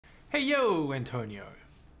Hey yo, Antonio!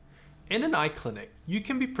 In an eye clinic, you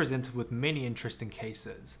can be presented with many interesting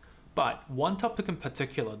cases, but one topic in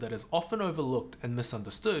particular that is often overlooked and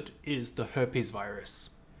misunderstood is the herpes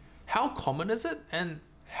virus. How common is it, and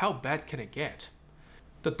how bad can it get?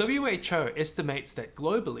 The WHO estimates that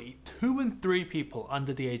globally, 2 in 3 people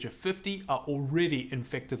under the age of 50 are already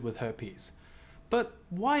infected with herpes. But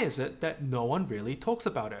why is it that no one really talks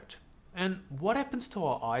about it? And what happens to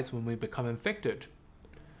our eyes when we become infected?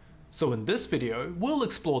 So in this video, we'll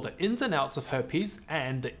explore the ins and outs of herpes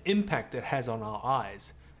and the impact it has on our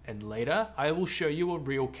eyes. And later, I will show you a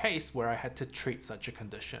real case where I had to treat such a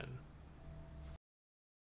condition.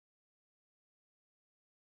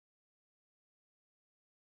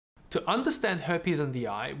 To understand herpes in the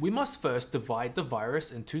eye, we must first divide the virus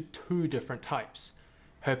into 2 different types,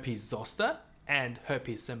 Herpes Zoster and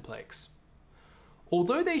Herpes Simplex.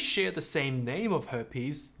 Although they share the same name of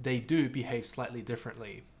herpes, they do behave slightly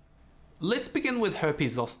differently. Let's begin with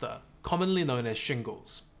Herpes Zoster, commonly known as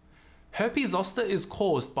shingles. Herpes Zoster is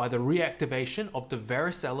caused by the reactivation of the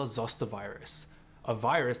varicella zoster virus, a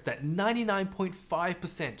virus that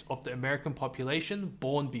 99.5% of the American population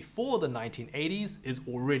born before the 1980s is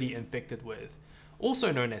already infected with,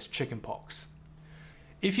 also known as chickenpox.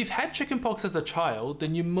 If you've had chickenpox as a child,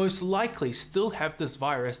 then you most likely still have this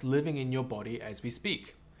virus living in your body as we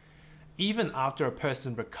speak. Even after a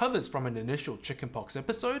person recovers from an initial chickenpox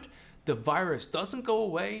episode, the virus doesn't go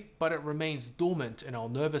away, but it remains dormant in our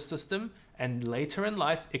nervous system, and later in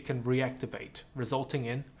life it can reactivate, resulting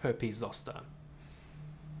in herpes zoster.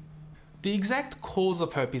 The exact cause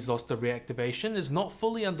of herpes zoster reactivation is not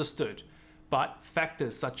fully understood, but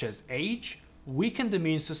factors such as age, weakened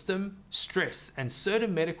immune system, stress, and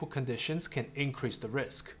certain medical conditions can increase the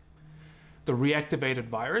risk. The reactivated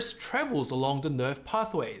virus travels along the nerve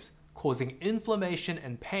pathways, causing inflammation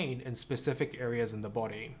and pain in specific areas in the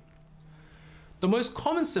body. The most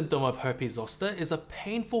common symptom of herpes zoster is a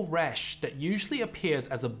painful rash that usually appears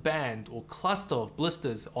as a band or cluster of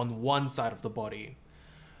blisters on one side of the body.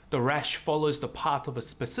 The rash follows the path of a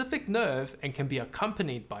specific nerve and can be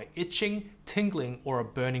accompanied by itching, tingling, or a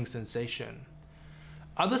burning sensation.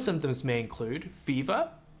 Other symptoms may include fever,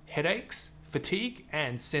 headaches, fatigue,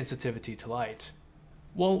 and sensitivity to light.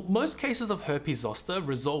 While most cases of herpes zoster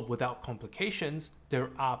resolve without complications, there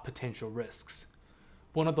are potential risks.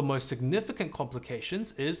 One of the most significant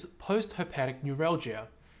complications is post-herpetic neuralgia,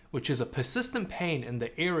 which is a persistent pain in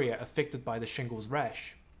the area affected by the shingles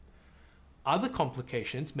rash. Other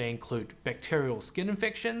complications may include bacterial skin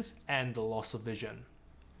infections and the loss of vision.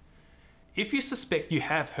 If you suspect you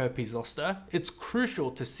have herpes zoster, it's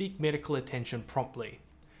crucial to seek medical attention promptly.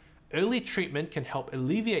 Early treatment can help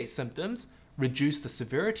alleviate symptoms, reduce the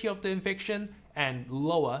severity of the infection, and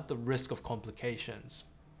lower the risk of complications.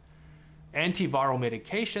 Antiviral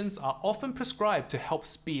medications are often prescribed to help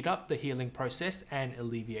speed up the healing process and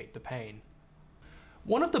alleviate the pain.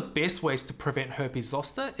 One of the best ways to prevent herpes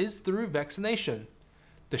zoster is through vaccination.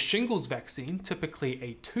 The shingles vaccine, typically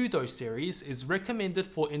a 2-dose series, is recommended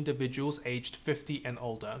for individuals aged 50 and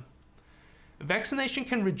older. Vaccination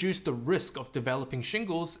can reduce the risk of developing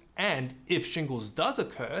shingles, and if shingles does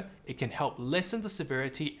occur, it can help lessen the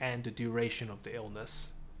severity and the duration of the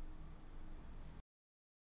illness.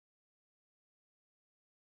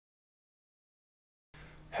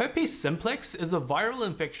 Herpes simplex is a viral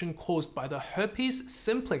infection caused by the herpes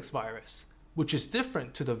simplex virus, which is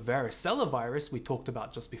different to the varicella virus we talked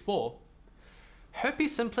about just before.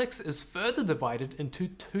 Herpes simplex is further divided into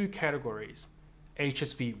 2 categories: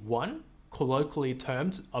 HSV-1, colloquially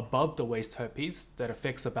termed above the waist herpes, that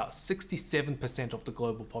affects about 67% of the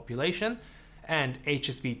global population, and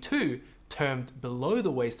HSV-2, termed below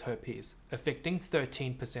the waist herpes, affecting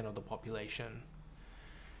 13% of the population.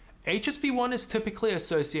 HSV-1 is typically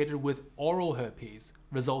associated with oral herpes,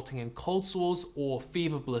 resulting in cold sores or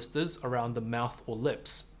fever blisters around the mouth or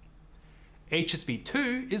lips.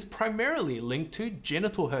 HSV-2 is primarily linked to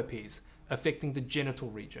genital herpes, affecting the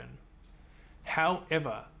genital region.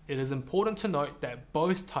 However, it is important to note that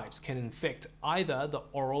both types can infect either the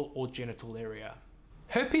oral or genital area.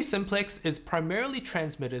 Herpes simplex is primarily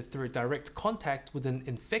transmitted through direct contact with an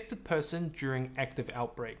infected person during active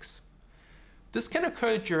outbreaks. This can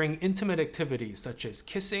occur during intimate activities such as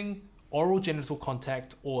kissing, oral genital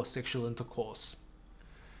contact, or sexual intercourse.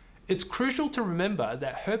 It's crucial to remember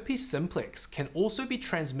that herpes simplex can also be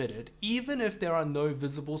transmitted even if there are no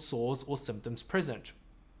visible sores or symptoms present.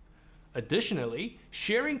 Additionally,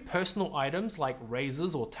 sharing personal items like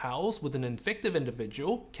razors or towels with an infected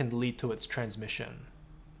individual can lead to its transmission.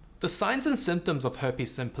 The signs and symptoms of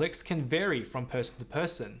herpes simplex can vary from person to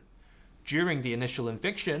person. During the initial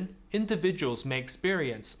infection, individuals may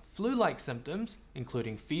experience flu-like symptoms,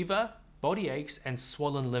 including fever, body aches, and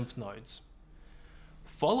swollen lymph nodes.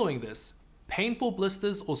 Following this, painful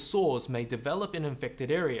blisters or sores may develop in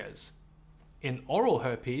infected areas. In oral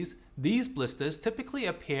herpes, these blisters typically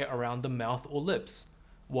appear around the mouth or lips,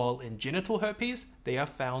 while in genital herpes, they are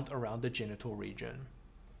found around the genital region.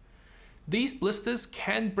 These blisters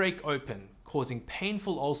can break open, causing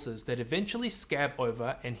painful ulcers that eventually scab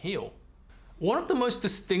over and heal. One of the most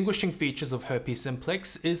distinguishing features of herpes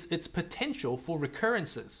simplex is its potential for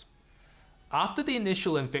recurrences. After the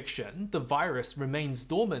initial infection, the virus remains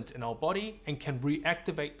dormant in our body and can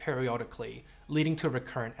reactivate periodically, leading to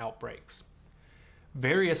recurrent outbreaks.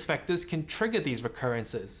 Various factors can trigger these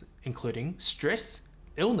recurrences, including stress,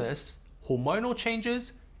 illness, hormonal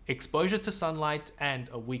changes, exposure to sunlight, and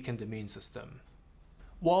a weakened immune system.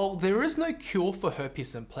 While there is no cure for herpes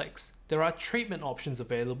simplex, there are treatment options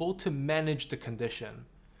available to manage the condition.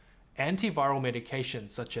 Antiviral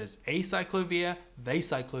medications such as acyclovir,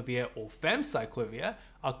 valacyclovir, or famciclovir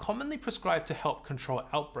are commonly prescribed to help control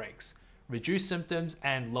outbreaks, reduce symptoms,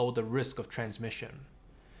 and lower the risk of transmission.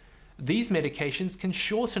 These medications can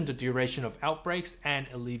shorten the duration of outbreaks and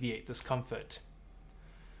alleviate discomfort.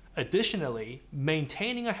 Additionally,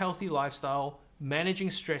 maintaining a healthy lifestyle, managing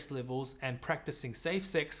stress levels, and practicing safe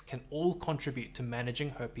sex can all contribute to managing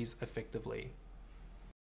herpes effectively.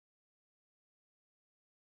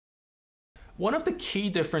 One of the key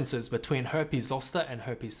differences between herpes zoster and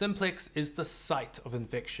herpes simplex is the site of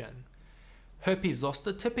infection. Herpes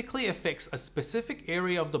zoster typically affects a specific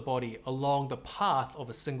area of the body along the path of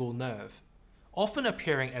a single nerve, often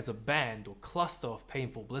appearing as a band or cluster of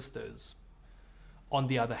painful blisters. On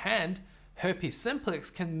the other hand, herpes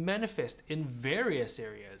simplex can manifest in various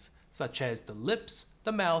areas, such as the lips,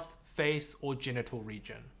 the mouth, face, or genital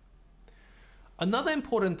region. Another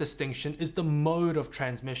important distinction is the mode of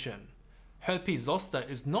transmission. Herpes zoster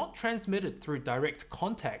is not transmitted through direct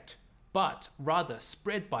contact, but rather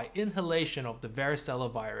spread by inhalation of the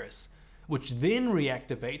varicella virus, which then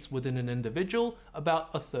reactivates within an individual about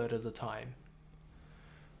a third of the time.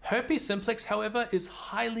 Herpes simplex, however, is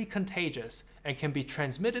highly contagious and can be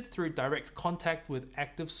transmitted through direct contact with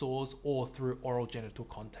active sores or through oral genital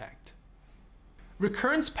contact.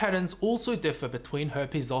 Recurrence patterns also differ between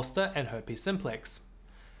herpes zoster and herpes simplex.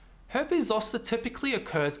 Herpes zoster typically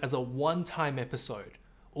occurs as a one-time episode,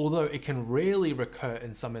 although it can rarely recur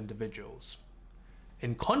in some individuals.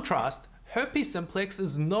 In contrast, herpes simplex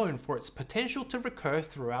is known for its potential to recur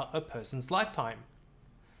throughout a person's lifetime.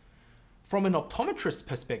 From an optometrist's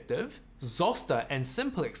perspective, zoster and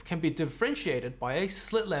simplex can be differentiated by a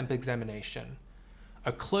slit lamp examination.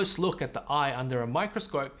 A close look at the eye under a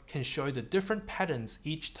microscope can show the different patterns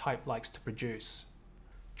each type likes to produce.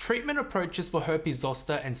 Treatment approaches for herpes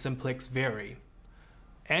zoster and simplex vary.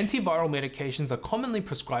 Antiviral medications are commonly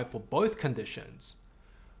prescribed for both conditions.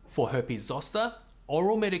 For herpes zoster,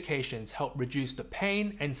 oral medications help reduce the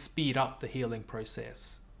pain and speed up the healing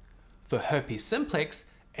process. For herpes simplex,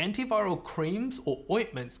 antiviral creams or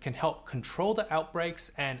ointments can help control the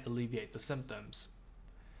outbreaks and alleviate the symptoms.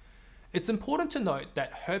 It's important to note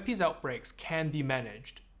that herpes outbreaks can be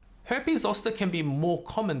managed. Herpes zoster can be more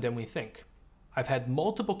common than we think. I've had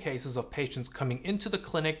multiple cases of patients coming into the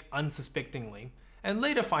clinic unsuspectingly and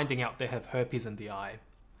later finding out they have herpes in the eye.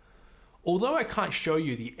 Although I can't show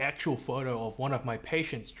you the actual photo of one of my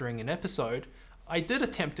patients during an episode, I did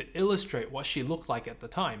attempt to illustrate what she looked like at the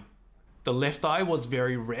time. The left eye was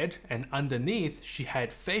very red, and underneath she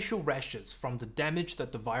had facial rashes from the damage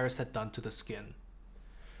that the virus had done to the skin.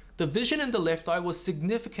 The vision in the left eye was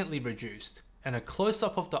significantly reduced, and a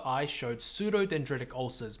close-up of the eye showed pseudodendritic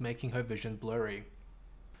ulcers making her vision blurry.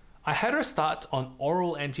 I had her start on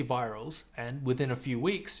oral antivirals, and within a few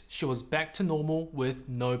weeks she was back to normal with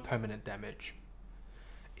no permanent damage.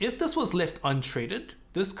 If this was left untreated,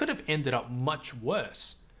 this could have ended up much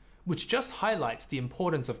worse, which just highlights the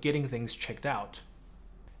importance of getting things checked out.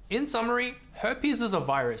 In summary, herpes is a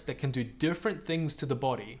virus that can do different things to the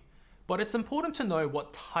body, but it's important to know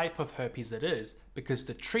what type of herpes it is because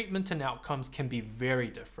the treatment and outcomes can be very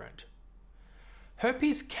different.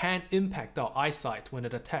 Herpes can impact our eyesight when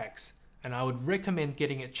it attacks, and I would recommend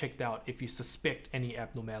getting it checked out if you suspect any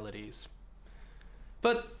abnormalities.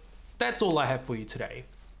 But that's all I have for you today.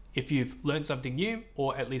 If you've learned something new,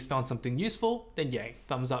 or at least found something useful, then yay,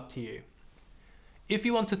 thumbs up to you. If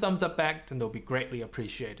you want to thumbs up back, then they'll be greatly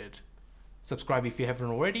appreciated. Subscribe if you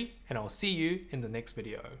haven't already, and I'll see you in the next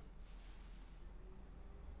video.